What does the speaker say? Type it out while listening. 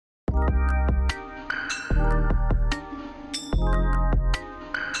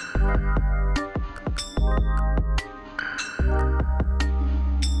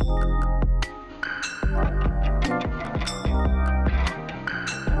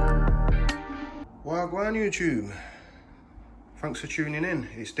Wagwan YouTube, thanks for tuning in.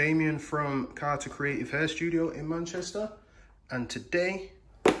 It's Damien from Carter Creative Hair Studio in Manchester, and today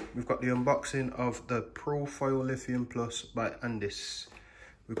we've got the unboxing of the Profoil Lithium Plus by Andis.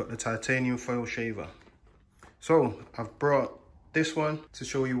 We've got the titanium foil shaver. So I've brought this one to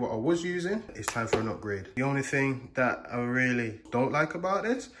show you what I was using. It's time for an upgrade. The only thing that I really don't like about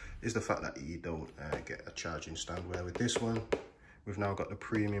this is the fact that you don't get a charging stand, where with this one we've now got the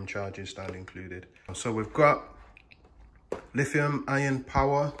premium charging stand included. So we've got lithium ion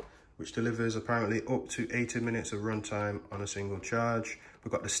power, which delivers apparently up to 80 minutes of runtime on a single charge.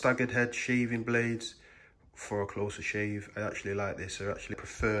 We've got the staggered head shaving blades for a closer shave. I actually like this. I actually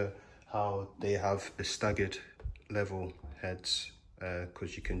prefer how they have the staggered level heads,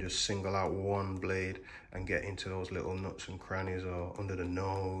 because you can just single out one blade and get into those little nuts and crannies, or under the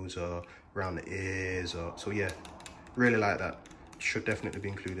nose, or around the ears, or so yeah, really like that. Should definitely be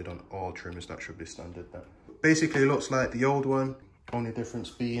included on all trimmers. That should be standard. That basically looks like the old one, only difference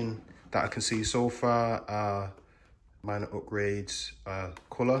being that I can see so far are minor upgrades,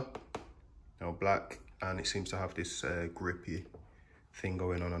 color, black, and it seems to have this grippy thing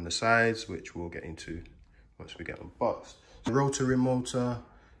going on the sides, which we'll get into once we get unboxed. The rotary motor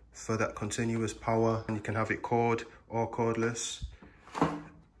for that continuous power, and you can have it cord or cordless.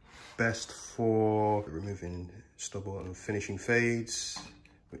 Best for removing stubble and finishing fades,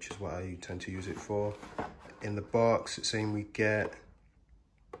 which is what I tend to use it for. In the box, it's saying we get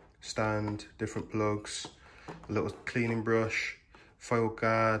stand, different plugs, a little cleaning brush, foil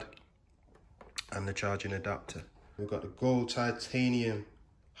guard, and the charging adapter. We've got the gold titanium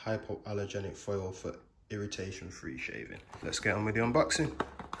hypoallergenic foil for irritation-free shaving. Let's get on with the unboxing.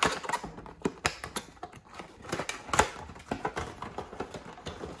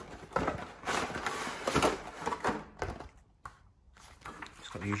 It's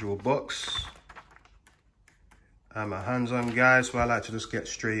got the usual box. I have my hands on, guys, so I like to just get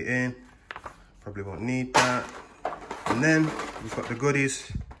straight in. Probably won't need that. And then we've got the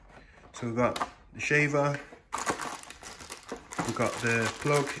goodies. So we've got the shaver, we've got the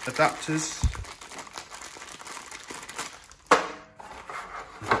plug adapters,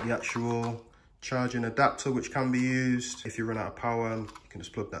 we've got the actual charging adapter, which can be used if you run out of power. You can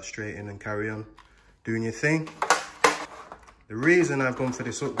just plug that straight in and carry on doing your thing. The reason I've gone for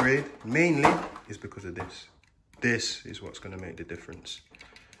this upgrade mainly is because of this. This is what's going to make the difference.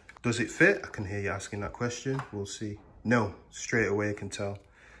 Does it fit? I can hear you asking that question. We'll see. No, straight away I can tell.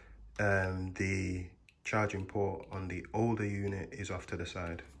 The charging port on the older unit is off to the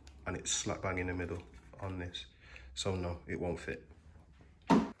side, and it's slap bang in the middle on this. So no, it won't fit.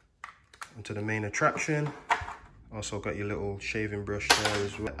 Onto the main attraction. Also got your little shaving brush there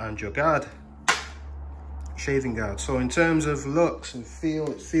as well, and your guard. Shaving guard. So in terms of looks and feel,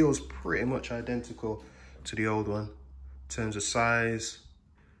 it feels pretty much identical to the old one. In terms of size,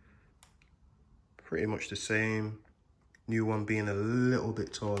 pretty much the same. New one being a little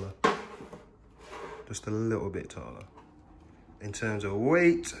bit taller. Just a little bit taller. In terms of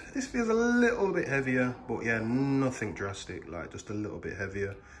weight, this feels a little bit heavier, but yeah, nothing drastic, like just a little bit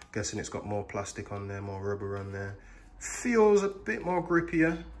heavier. Guessing it's got more plastic on there, more rubber on there. Feels a bit more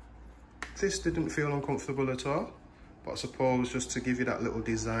grippier. This didn't feel uncomfortable at all, but I suppose just to give you that little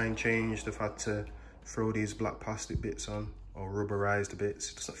design change, they've had to throw these black plastic bits on, or rubberized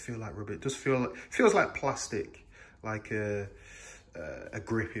bits. It doesn't feel like rubber, it just feels like plastic, like a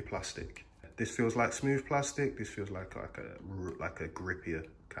grippy plastic. This feels like smooth plastic. This feels like a grippier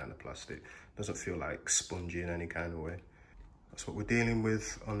kind of plastic. Doesn't feel like spongy in any kind of way. That's what we're dealing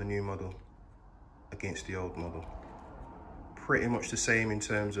with on the new model against the old model. Pretty much the same in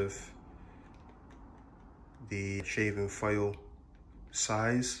terms of the shaving foil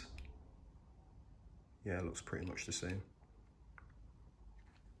size. Yeah, it looks pretty much the same.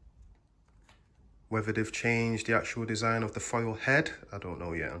 Whether they've changed the actual design of the foil head, I don't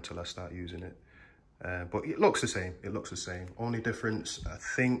know yet until I start using it. But it looks the same, it looks the same. Only difference, I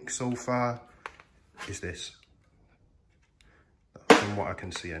think, so far is this. From what I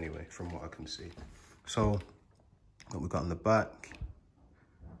can see anyway, from what I can see. So, what we've got on the back.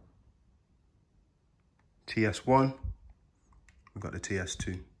 TS1, we've got the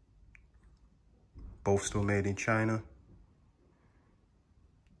TS2. Both still made in China.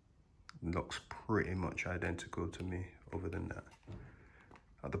 Looks pretty much identical to me, other than that.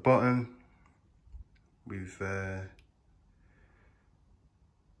 At the bottom, we've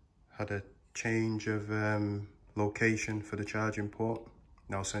had a change of location for the charging port,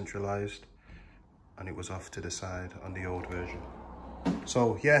 now centralized, and it was off to the side on the old version.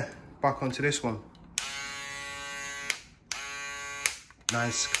 So yeah, back onto this one.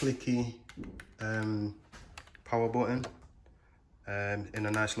 Nice clicky power button in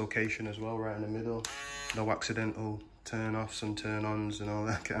a nice location as well, right in the middle. No accidental turn offs and turn ons and all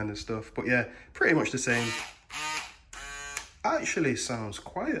that kind of stuff. But yeah, pretty much the same. Actually sounds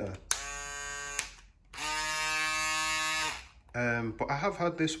quieter. But I have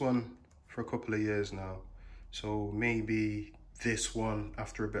had this one for a couple of years now, so maybe this one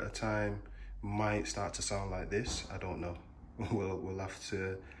after a bit of time might start to sound like this. I don't know. We'll have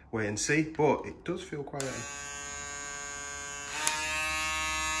to wait and see, but it does feel quieter.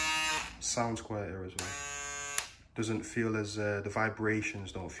 Sounds quieter as well. Doesn't feel as the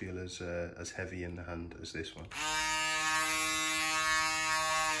vibrations don't feel as heavy in the hand as this one.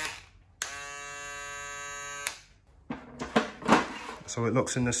 So it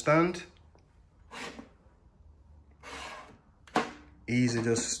looks in the stand. Easy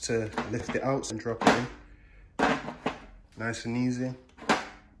just to lift it out and drop it in. Nice and easy.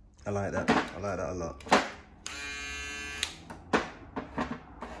 I like that. I like that a lot.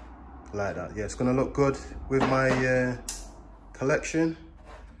 I like that. Yeah, it's gonna look good with my collection,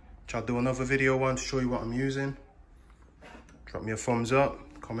 which I'll do another video on to show you what I'm using. Drop me a thumbs up,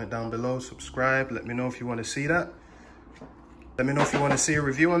 comment down below, subscribe. Let me know if you want to see that. Let me know if you want to see a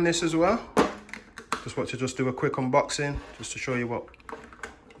review on this as well. Just want to do a quick unboxing just to show you what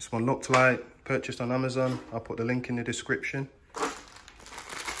this one looked like. Purchased on Amazon. I'll put the link in the description.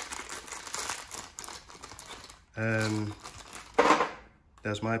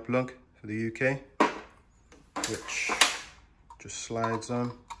 There's my plug for the UK, which just slides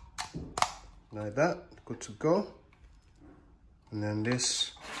on like that. Good to go. And then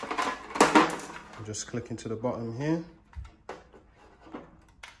this, I'll just click into the bottom here.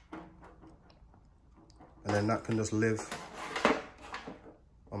 And then that can just live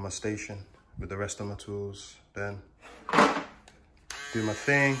on my station with the rest of my tools. Then do my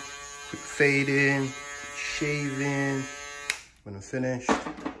thing, quick fading, shaving. When I'm finished,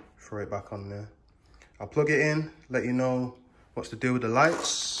 throw it back on there. I'll plug it in, let you know what's the deal with the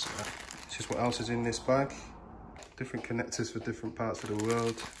lights. This is what else is in this bag. Different connectors for different parts of the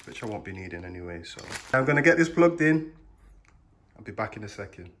world, which I won't be needing anyway. So I'm gonna get this plugged in. I'll be back in a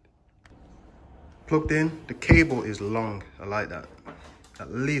second. Plugged in, the cable is long. I like that.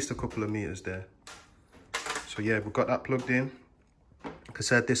 At least a couple of meters there. So yeah, we've got that plugged in. Like I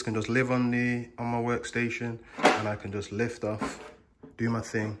said, this can just live on my workstation, and I can just lift off, do my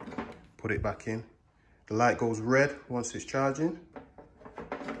thing, put it back in. The light goes red once it's charging.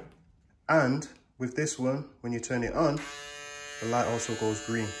 And with this one, when you turn it on, the light also goes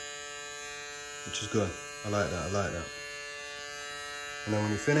green, which is good. I like that, I like that. And then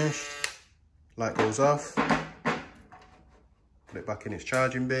when you're finished, light goes off, put it back in its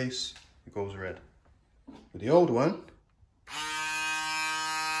charging base, it goes red. With the old one,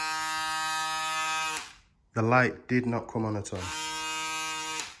 the light did not come on at all.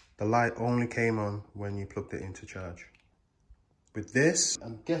 The light only came on when you plugged it into charge. With this,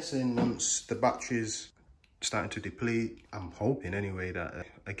 I'm guessing once the battery's starting to deplete, I'm hoping anyway that,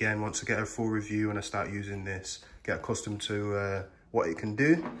 again, once I get a full review and I start using this, get accustomed to what it can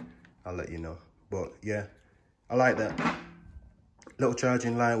do, I'll let you know. But yeah, I like that. Little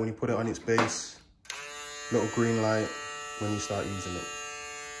charging light when you put it on its base. Little green light when you start using it.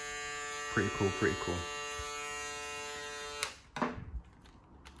 Pretty cool, pretty cool.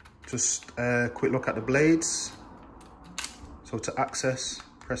 Just a quick look at the blades. So to access,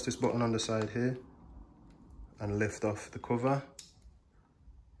 press this button on the side here and lift off the cover.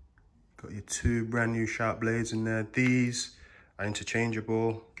 Got your two brand new sharp blades in there. These are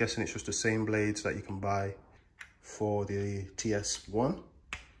interchangeable. Guessing it's just the same blades that you can buy for the TS1.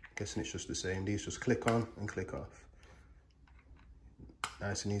 Guessing it's just the same. These just click on and click off.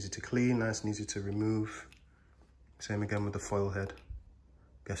 Nice and easy to clean, nice and easy to remove. Same again with the foil head.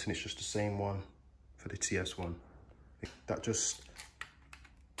 Guessing it's just the same one for the TS1. That just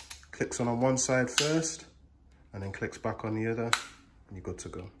clicks on one side first and then clicks back on the other, and you're good to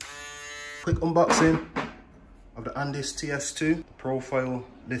go. Quick unboxing of the Andis TS2 Profoil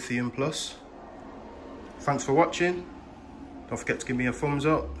Lithium Plus. Thanks for watching. Don't forget to give me a thumbs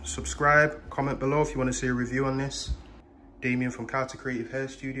up, subscribe, comment below if you want to see a review on this. Damien from Carter Creative Hair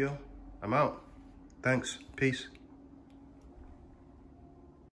Studio. I'm out. Thanks. Peace.